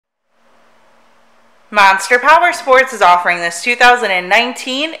Monster Powersports is offering this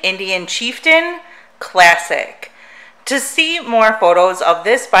 2019 Indian Chieftain Classic. To see more photos of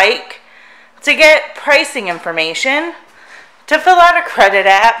this bike, to get pricing information, to fill out a credit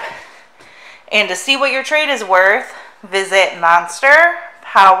app, and to see what your trade is worth, visit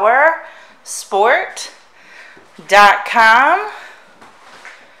monsterpowersport.com.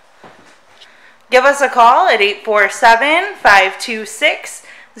 Give us a call at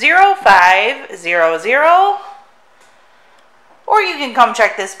 847-526-0500, or you can come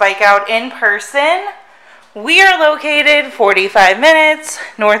check this bike out in person. We are located 45 minutes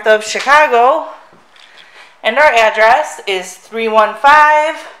north of Chicago, and our address is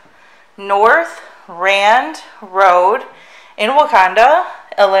 315 North Rand Road in Wauconda,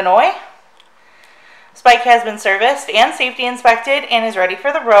 Illinois. This bike has been serviced and safety inspected and is ready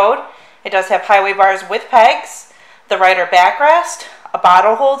for the road. It does have highway bars with pegs, the rider backrest, a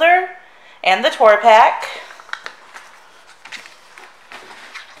bottle holder, and the tour pack.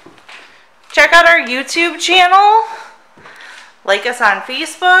 Check out our YouTube channel, like us on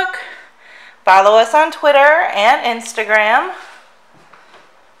Facebook, follow us on Twitter and Instagram.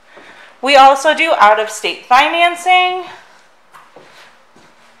 We also do out-of-state financing,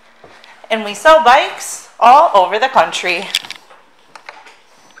 and we sell bikes all over the country.